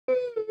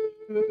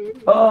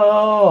Oh.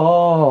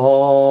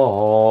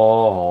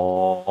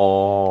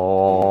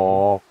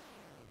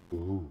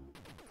 Ooh.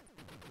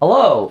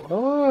 Hello.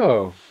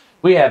 Oh.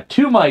 We have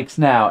 2 mics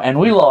now, and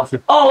we lost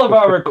all of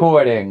our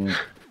recording.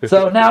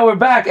 So now we're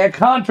back at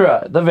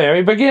Contra, the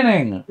very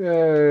beginning.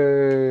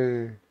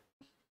 Yay.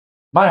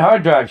 My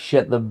hard drive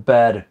shit the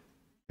bed.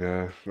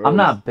 Yeah. I'm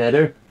not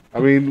bitter. I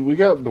mean, we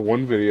got the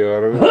one video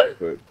out of it,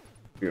 but,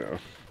 you know.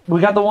 We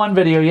got the one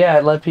video, yeah,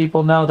 it let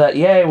people know that,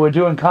 yay, we're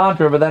doing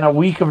Contra, but then a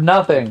week of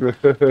nothing.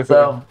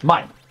 So,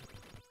 mine.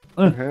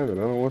 I have it. I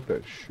don't want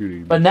that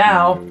shooting. But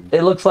now,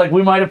 it looks like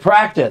we might have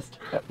practiced.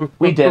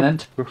 We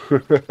didn't.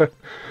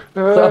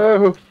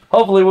 So,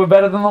 hopefully we're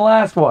better than the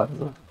last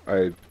one.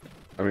 I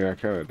mean, I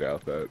kind of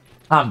doubt that.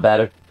 I'm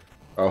better.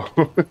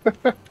 Oh.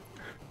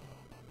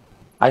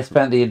 I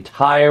spent the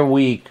entire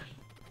week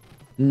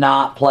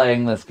not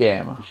playing this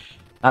game.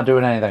 Not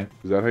doing anything.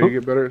 Is that how you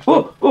get better at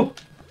stuff? Ooh.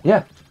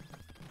 Yeah.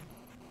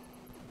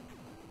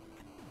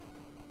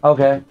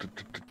 Okay.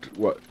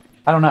 What?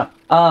 I don't know.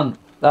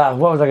 What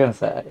was I gonna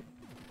say?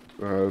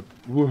 Whoa,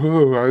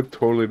 I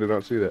totally did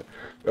not see that.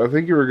 I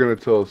think you were gonna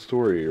tell a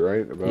story,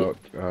 right? About,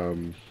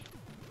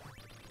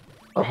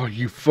 oh,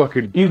 you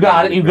fucking... You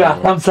got it, you got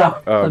it. I'm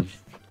sorry.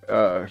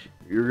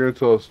 You were gonna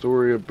tell a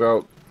story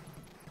about,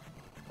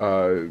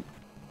 your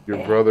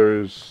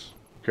brother's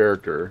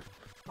character.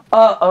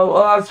 I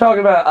was talking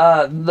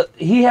about,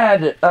 he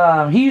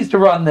used to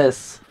run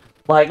this,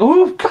 like,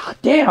 ooh, god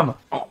damn!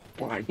 Oh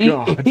my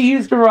god. He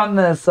used to run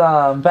this,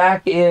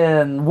 back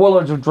in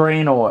Warlords of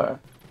Draenor.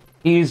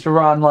 He used to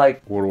run,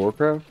 like... World of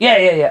Warcraft?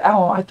 Yeah.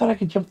 Oh, I thought I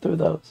could jump through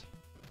those.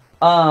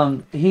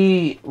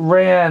 He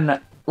ran,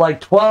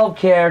 like, 12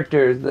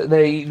 characters.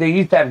 They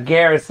used to have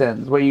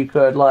garrisons where you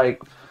could,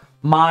 like,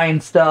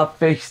 mine stuff,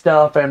 fish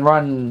stuff, and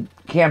run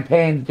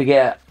campaigns to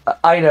get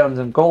items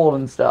and gold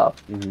and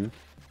stuff. Mm-hmm.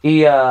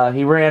 He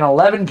ran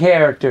 11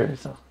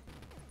 characters.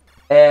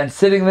 And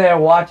sitting there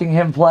watching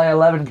him play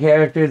 11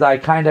 characters, I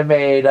kind of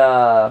made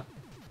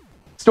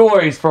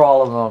stories for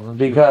all of them.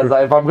 Because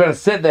if I'm going to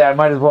sit there, I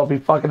might as well be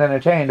fucking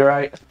entertained,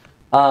 right?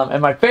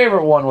 And my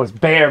favorite one was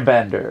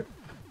Bearbender.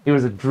 He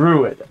was a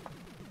druid.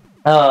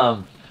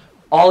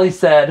 All he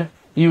said,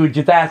 you would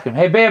just ask him,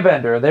 hey,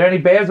 Bearbender, are there any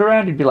bears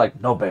around? He'd be like,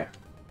 no bear.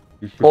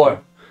 Or,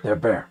 they're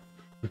bear.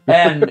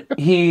 And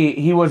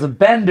he was a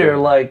bender,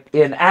 like,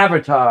 in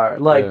Avatar.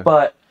 Like, yeah.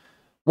 But...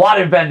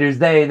 water benders,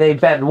 they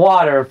bend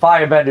water.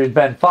 Fire benders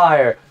bend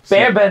fire.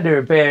 Bear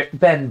bender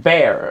bend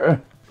bear.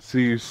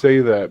 See, you say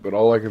that, but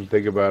all I can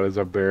think about is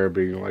a bear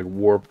being, like,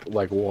 warped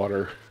like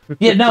water.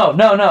 Yeah,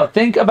 no.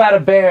 Think about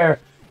a bear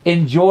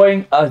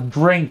enjoying a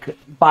drink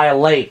by a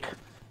lake,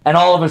 and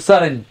all of a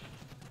sudden,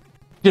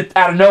 just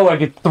out of nowhere,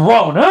 gets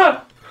thrown,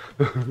 huh?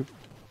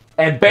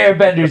 And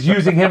Bearbender's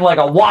using him like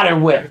a water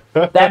whip.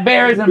 That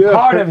bear isn't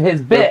part of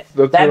his bit.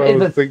 That's what I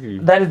was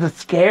thinking. That is a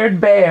scared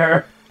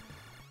bear.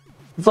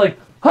 It's like,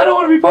 I don't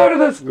want to be part of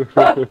this.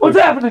 What's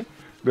happening?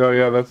 No,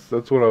 yeah, that's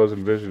what I was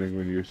envisioning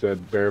when you said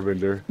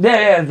Bearbender.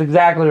 Yeah, that's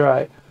exactly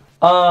right.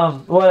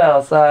 What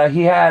else?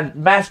 He had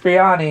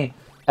Mastriani,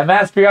 and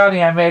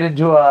Mastriani I made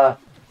into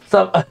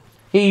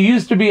he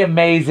used to be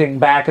amazing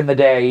back in the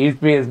day. He used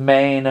to be his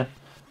main,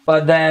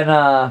 but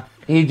then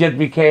he just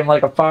became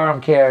like a farm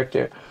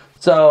character.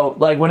 So,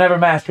 like, whenever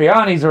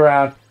Mastriani's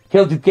around,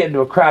 he'll just get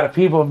into a crowd of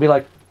people and be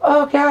like,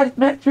 oh god, it's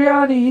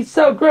Mastriani, he's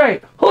so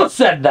great. Who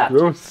said that?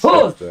 Who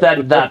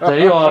said that?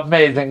 You're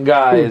amazing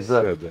guys. Who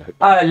said that?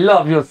 I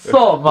love you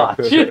so much.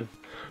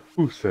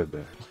 Who said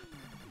that?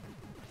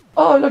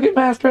 Oh, look at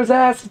Master's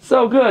ass, it's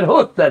so good.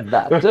 Who said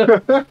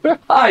that?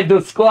 I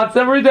do squats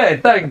every day,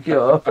 thank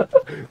you.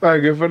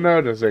 Thank you for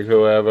noticing,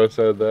 whoever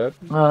said that.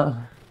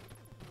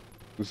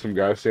 There's some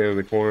guy standing in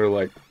the corner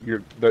like,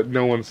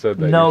 no one said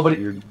that.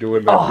 Nobody. You're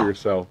doing that to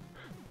yourself.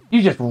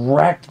 You just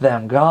wrecked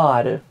them,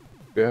 God.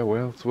 Yeah,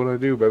 well, that's what I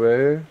do,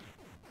 baby.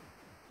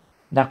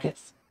 Now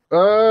kiss.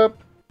 It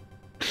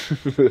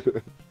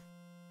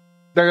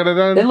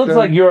looks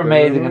like you're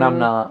amazing and I'm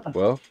not.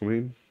 Well, I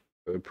mean,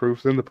 the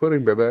proof's in the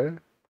pudding, baby.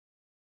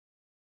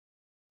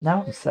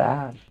 Now I'm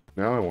sad.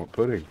 Now I want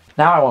pudding.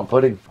 Now I want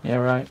pudding. Yeah,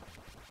 right.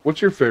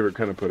 What's your favorite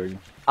kind of pudding?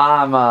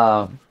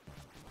 I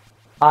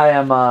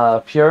am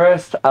a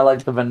purist. I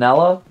like the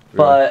vanilla,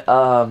 but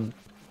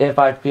if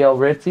I feel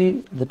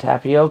ritzy, the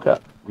tapioca.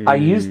 I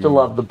used to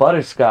love the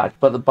butterscotch,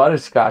 but the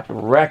butterscotch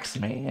wrecks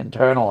me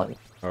internally.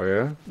 Oh,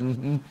 yeah?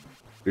 Mm-hmm.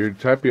 Dude,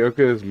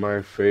 tapioca is my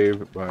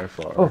fave by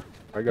far. Oh,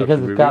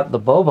 because it's got the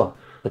boba,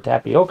 the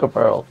tapioca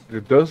pearls.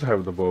 It does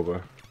have the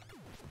boba.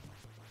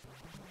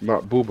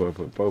 Not booba,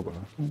 but boba.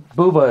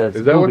 Booba is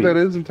Is that what that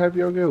is in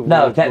tapioca?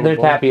 No, they're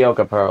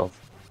tapioca pearls.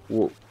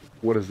 Well,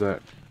 what is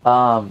that?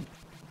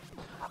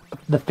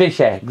 The fish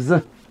eggs.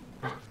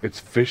 It's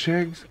fish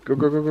eggs? Go.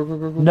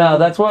 No,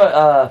 that's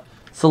what,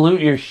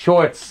 Salute Your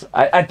Shorts.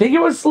 I think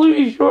it was Salute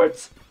Your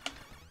Shorts.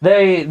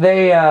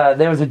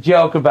 There was a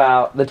joke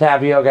about the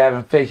tapioca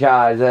having fish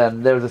eyes,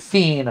 and there was a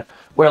scene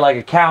where, like,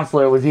 a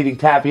counselor was eating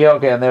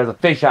tapioca, and there was a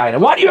fish eye,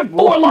 and why do you have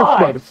 4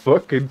 lives? My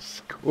fucking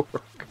score,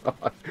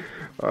 God.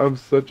 I'm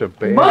such a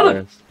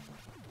badass.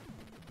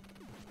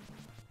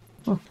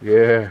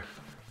 Yeah.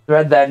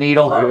 Thread that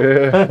needle.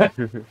 Yeah.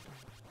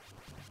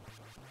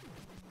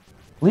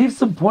 Leave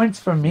some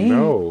points for me.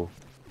 No.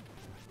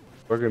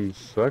 Fucking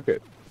suck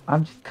it.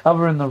 I'm just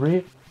covering the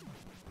rear.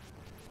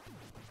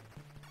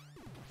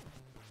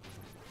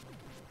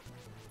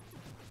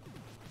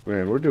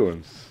 Man, we're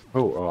doing I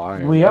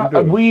am. We I'm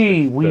are. doing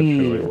We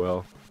exceptionally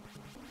well.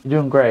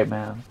 doing great,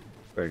 man.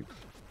 Thanks.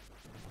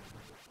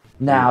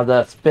 Now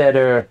the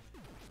spitter.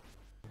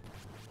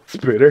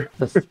 Spitter?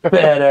 The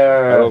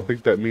spitter. I don't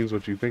think that means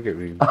what you think it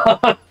means.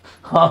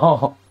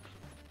 Oh.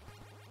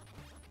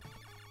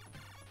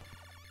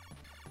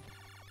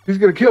 He's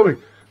gonna kill me!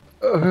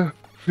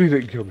 He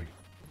didn't kill me.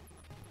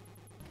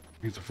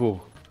 He's a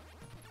fool.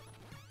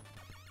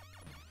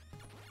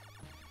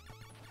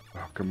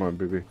 Oh, come on,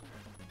 baby.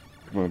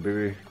 Come on,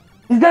 baby.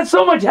 He's got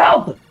so much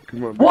health.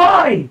 Come on, baby.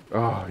 Why?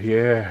 Oh,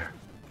 yeah.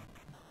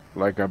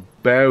 Like a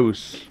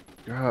bouse.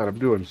 God, I'm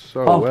doing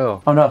so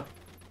well. Oh no.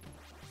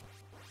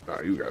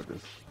 Oh, you got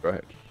this. Go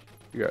ahead.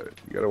 You got it.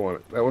 You gotta want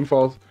it. That one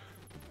falls.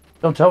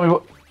 Don't tell me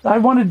what. I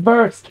wanted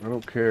burst. I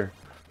don't care.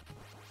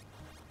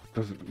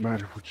 Doesn't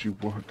matter what you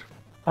want.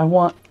 I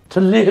want to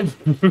live.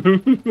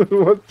 I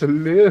want to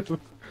live.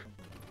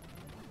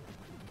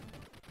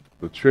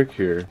 The trick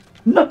here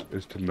No.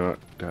 is to not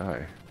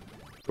die.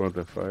 You want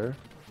the fire?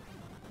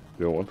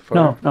 You don't want the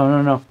fire?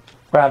 No.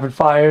 Rapid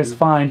fire is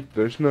fine.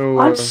 There's no.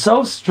 I'm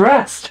so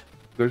stressed.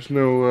 There's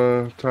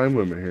no time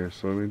limit here,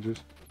 so I mean,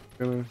 just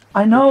kinda.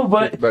 I know,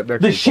 but that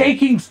next the one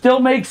shaking still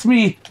makes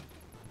me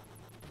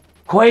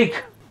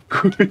quake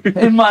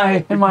in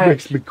my.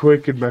 Makes me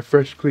quake in my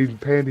fresh, clean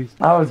panties.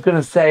 I was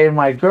gonna say in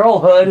my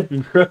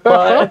girlhood,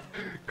 but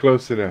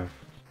Close enough.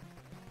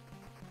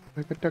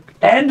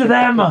 end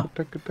them.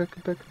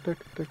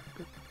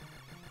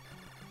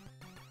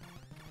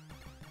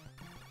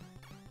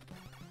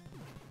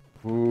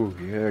 Ooh,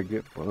 yeah,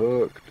 get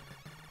fucked.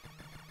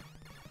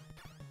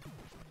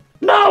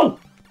 No.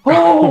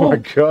 Oh my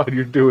Oh. god,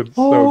 you're doing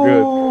so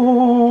good.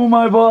 Oh,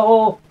 my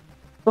butthole.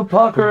 The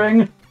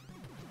puckering.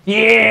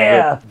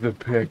 Yeah. The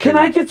pick. Can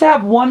I just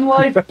have one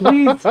life,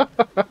 please?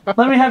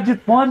 Let me have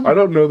just one. I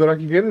don't know that I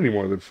can get any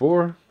more than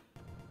 4.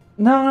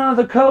 No,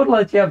 the code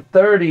lets you have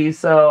 30,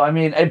 so, I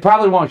mean, it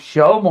probably won't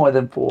show more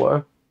than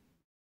 4.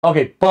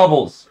 Okay,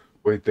 bubbles.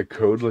 Wait, the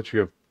code lets you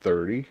have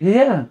 30?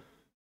 Yeah.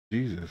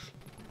 Jesus.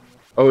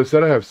 Oh, it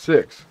said I have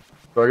 6.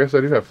 So I guess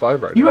I do have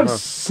 5 right You now. have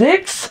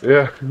 6?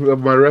 Yeah,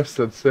 my rest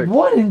said 6.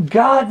 What in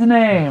God's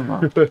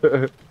name?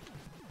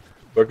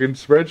 Fucking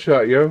spread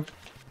shot, yo.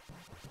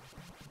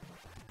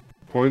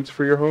 Points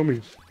for your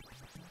homies.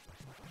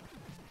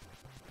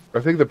 I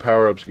think the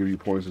power-ups give you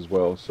points as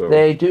well, so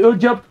They do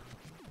jump.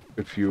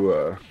 if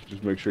you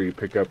just make sure you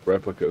pick up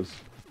replicas.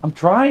 I'm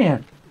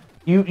trying.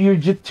 You're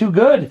just too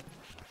good.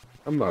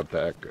 I'm not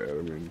that good.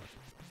 I mean,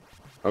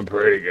 I'm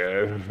pretty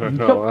good. I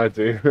know I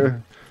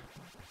do.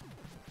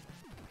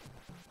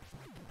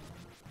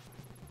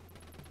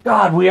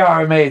 God, we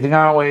are amazing,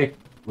 aren't we?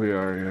 We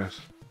are,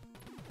 yes.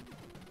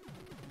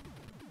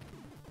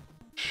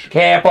 I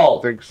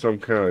Careful. think some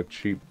kind of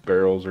cheap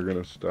barrels are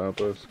gonna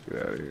stop us. Get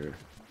out of here.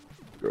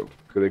 Go.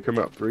 Could they come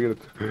out 3 at a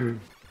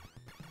time?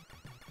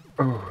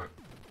 Oh.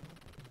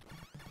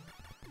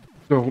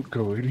 Don't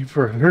go any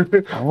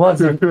further. I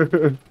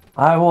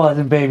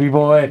wasn't, baby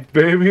boy.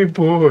 Baby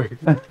boy.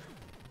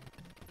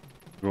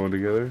 Going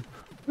together?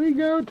 We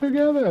go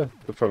together.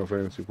 The Final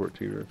Fantasy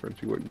 14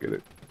 reference. You wouldn't get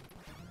it.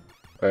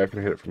 I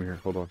can hit it from here.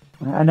 Hold on.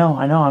 I know.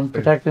 I'm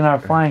protecting our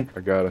flank.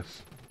 I got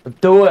us. Let's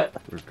do it.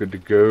 We're good to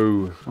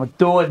go. Let's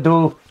do it,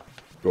 dude.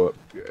 Go up.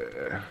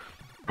 Yeah.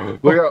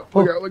 Look out.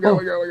 Look out. Look out.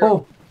 Look out. Look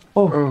out.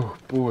 Oh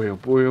boy. Oh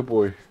boy. Oh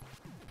boy.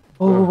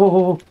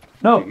 Oh.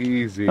 No.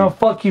 Easy. No,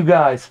 fuck you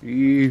guys.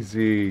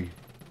 Easy.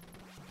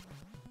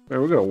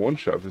 Man, we're gonna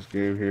one-shot this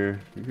game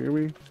here. You hear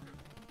me?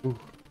 Ooh.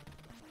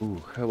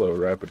 Ooh, hello,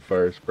 rapid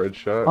fire spread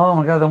shot. Oh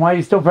my God, then why are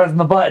you still pressing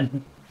the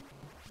button?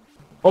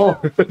 Oh.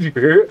 Did you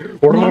hear it?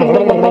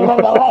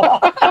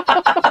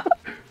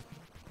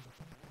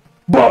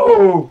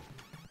 Boom!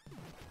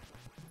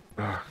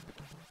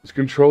 This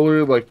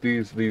controller, like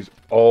these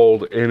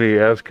old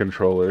NES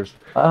controllers,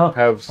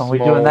 have small... Are we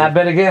doing that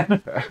bit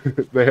again?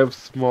 They have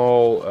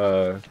small,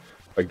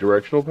 like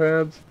directional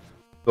pads.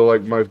 So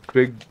like my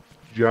big,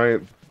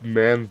 giant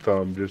man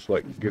thumb just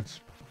like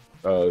gets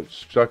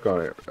stuck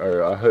on it.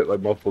 Or I hit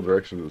like multiple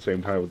directions at the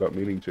same time without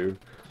meaning to.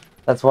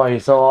 That's why you're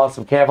so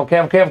awesome. Careful.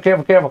 I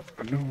know.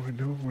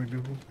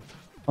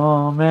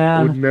 Oh I would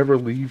man. never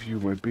leave you,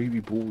 my baby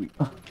boy.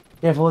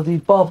 Careful with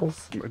these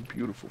bubbles. My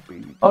beautiful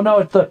baby. Oh no,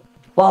 it's the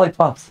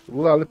lollipops.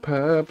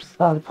 Lollipops.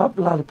 Lollipop.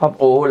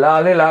 Oh,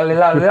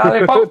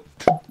 lollipop.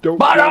 Don't.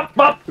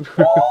 Ba-da-pop.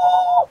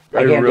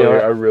 I can't do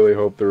it. I really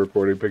hope the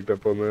recording picked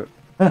up on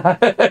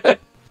that.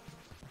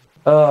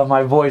 Oh,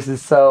 my voice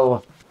is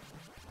so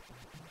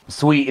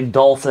sweet and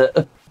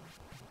dulcet.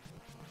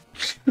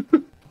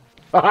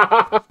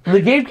 The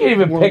game can't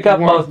even pick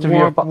up most of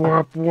your...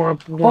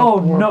 Oh,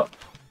 no.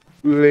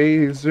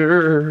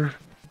 Laser.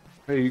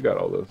 Hey, you got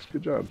all those.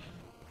 Good job.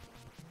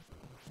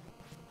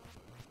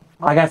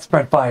 I got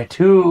spread fire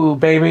too,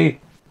 baby.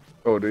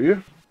 Oh, do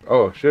you?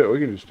 Oh, shit. We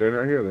can just stand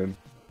right here then.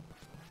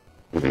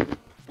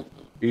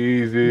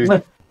 Easy.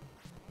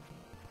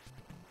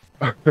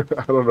 I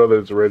don't know that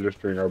it's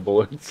registering our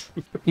bullets.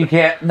 You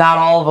can't, not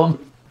all of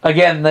them.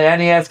 Again, the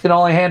NES can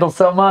only handle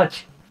so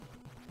much.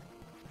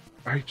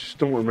 I just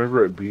don't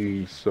remember it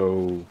being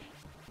so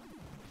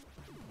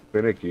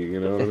finicky, you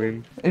know what I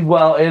mean?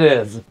 Well, it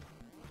is.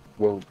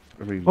 Well,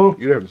 I mean, Oh.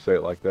 you don't have to say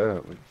it like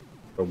that. Like,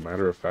 so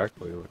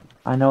matter-of-factly. Like,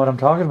 I know what I'm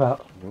talking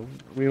about. well,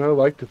 I mean, I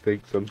like to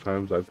think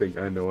sometimes I think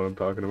I know what I'm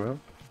talking about.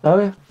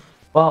 Okay.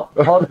 Well,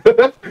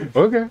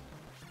 Okay.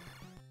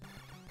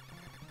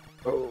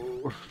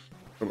 Oh,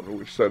 I don't know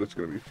which side it's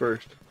going to be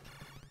first.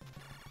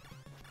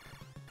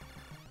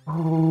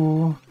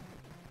 Ooh.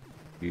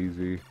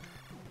 Easy.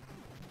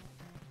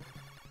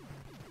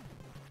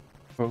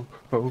 Oh,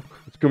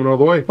 it's coming all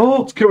the way.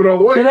 Oh, It's coming all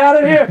the way. get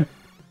out of here!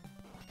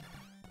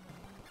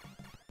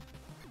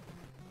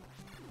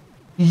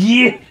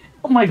 Yeah!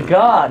 Oh my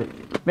god!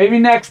 Maybe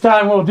next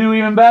time we'll do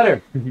even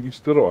better. You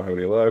still don't have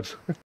any lives.